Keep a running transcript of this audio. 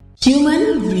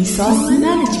Human Resource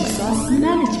Management.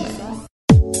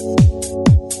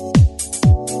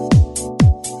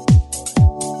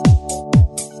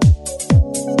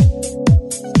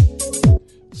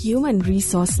 Human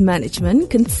resource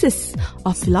management consists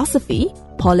of philosophy,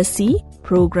 policy,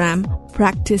 program,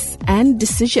 practice, and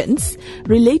decisions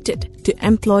related to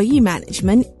employee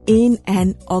management in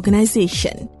an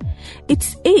organization.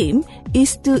 Its aim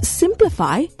is to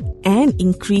simplify and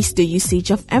increase the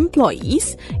usage of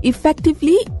employees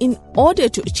effectively in order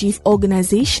to achieve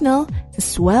organizational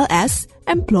as well as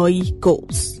employee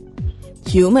goals.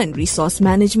 Human resource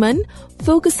management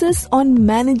focuses on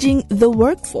managing the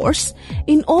workforce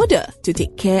in order to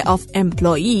take care of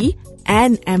employee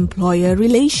and employer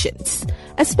relations,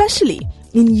 especially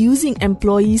in using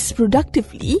employees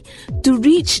productively to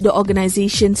reach the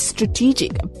organization's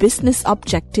strategic business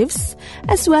objectives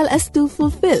as well as to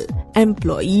fulfill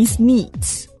employees'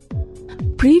 needs.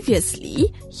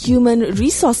 Previously, human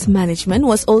resource management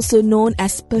was also known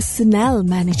as personnel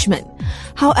management.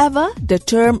 However, the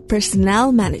term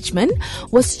personnel management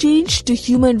was changed to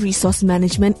human resource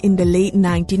management in the late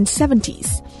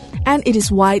 1970s, and it is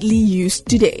widely used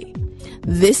today.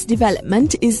 This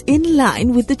development is in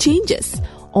line with the changes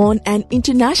on an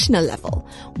international level,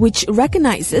 which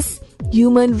recognizes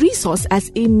human resource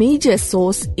as a major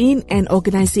source in an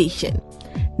organization.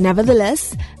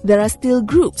 Nevertheless, there are still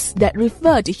groups that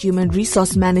refer to human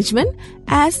resource management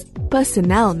as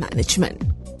personnel management.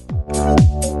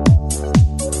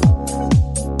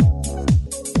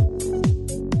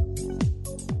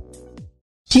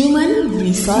 Human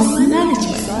Resource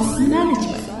Management.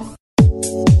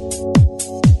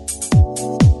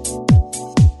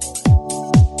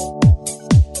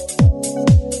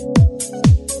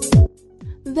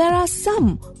 There are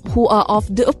some who are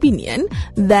of the opinion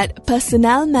that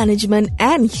personnel management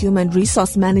and human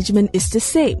resource management is the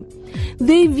same.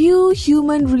 They view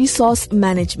human resource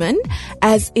management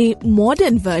as a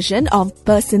modern version of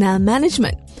personnel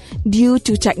management due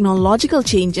to technological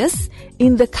changes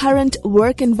in the current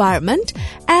work environment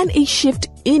and a shift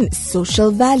in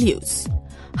social values.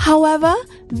 However,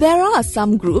 there are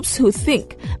some groups who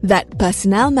think that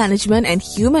personnel management and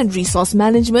human resource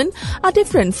management are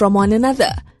different from one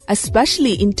another,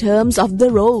 especially in terms of the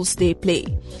roles they play,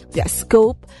 their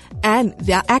scope, and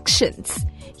their actions.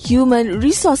 Human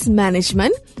resource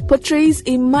management portrays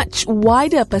a much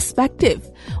wider perspective,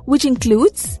 which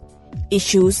includes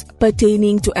issues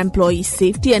pertaining to employee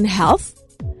safety and health,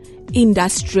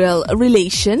 industrial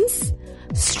relations,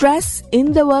 stress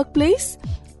in the workplace,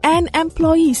 and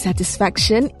employee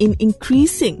satisfaction in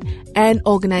increasing an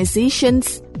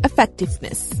organization's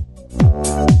effectiveness.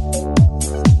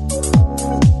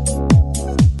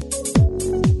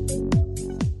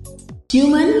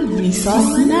 Human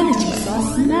Resource Management.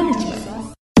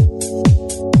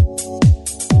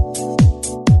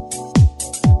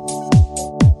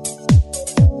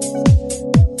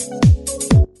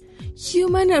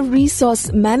 Human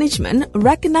resource management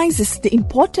recognizes the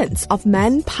importance of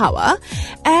manpower,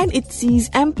 and it sees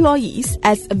employees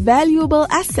as valuable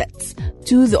assets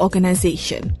to the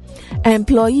organization.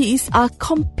 Employees are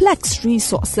complex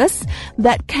resources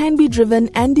that can be driven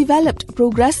and developed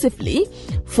progressively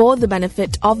for the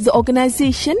benefit of the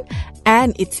organization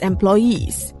and its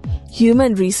employees.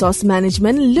 Human resource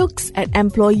management looks at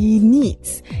employee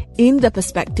needs in the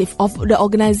perspective of the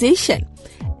organization,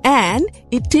 and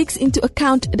it takes into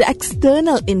account the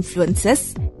external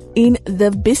influences in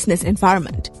the business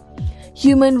environment.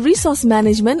 Human resource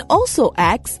management also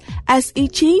acts as a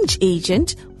change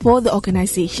agent for the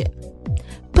organization.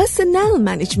 Personnel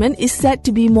management is said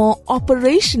to be more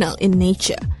operational in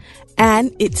nature,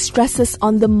 and it stresses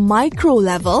on the micro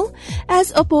level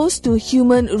as opposed to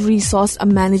human resource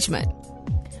management.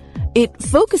 It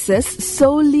focuses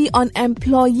solely on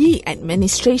employee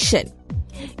administration.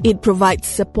 It provides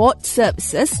support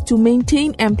services to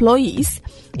maintain employees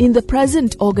in the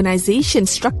present organization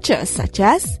structure, such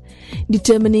as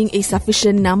determining a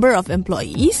sufficient number of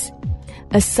employees,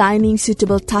 assigning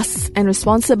suitable tasks and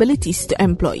responsibilities to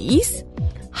employees,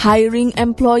 hiring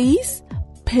employees,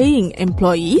 paying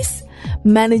employees,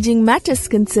 managing matters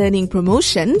concerning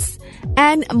promotions,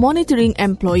 and monitoring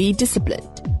employee discipline.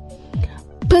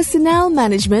 Personnel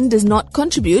management does not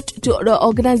contribute to the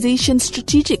organization's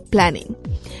strategic planning.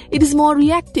 It is more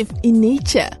reactive in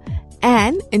nature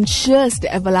and ensures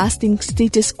the everlasting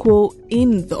status quo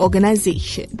in the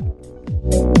organization.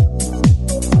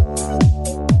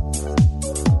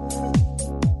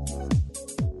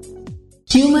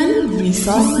 Human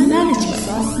Resource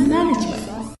Management.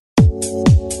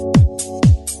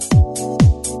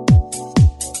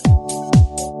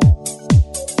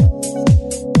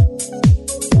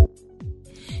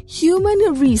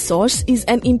 human resource is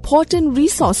an important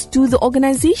resource to the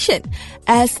organization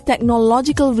as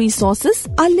technological resources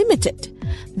are limited.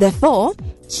 Therefore,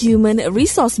 human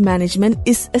resource management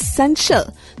is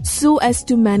essential so as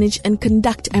to manage and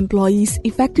conduct employees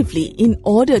effectively in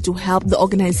order to help the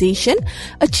organization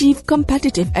achieve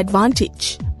competitive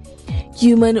advantage.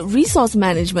 Human resource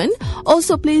management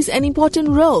also plays an important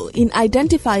role in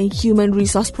identifying human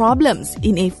resource problems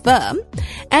in a firm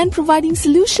and providing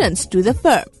solutions to the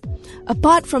firm.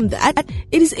 Apart from that,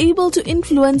 it is able to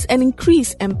influence and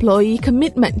increase employee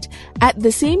commitment, at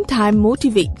the same time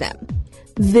motivate them.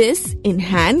 This, in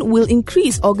hand, will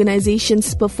increase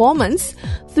organization's performance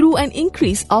through an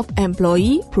increase of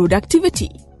employee productivity.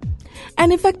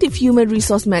 An effective human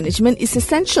resource management is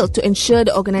essential to ensure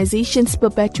the organization's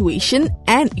perpetuation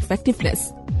and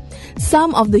effectiveness.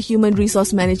 Some of the human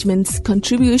resource management's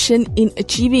contribution in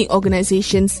achieving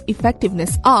organization's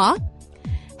effectiveness are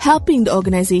helping the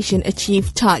organization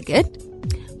achieve target,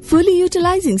 fully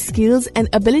utilizing skills and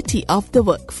ability of the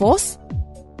workforce,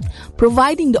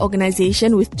 providing the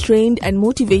organization with trained and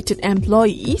motivated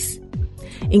employees,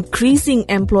 increasing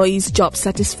employees' job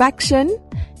satisfaction,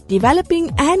 developing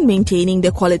and maintaining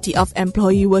the quality of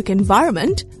employee work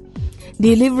environment,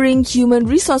 delivering human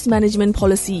resource management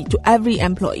policy to every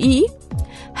employee,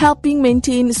 helping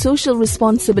maintain social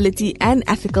responsibility and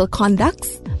ethical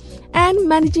conducts, and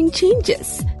managing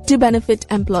changes to benefit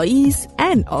employees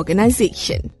and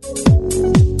organization.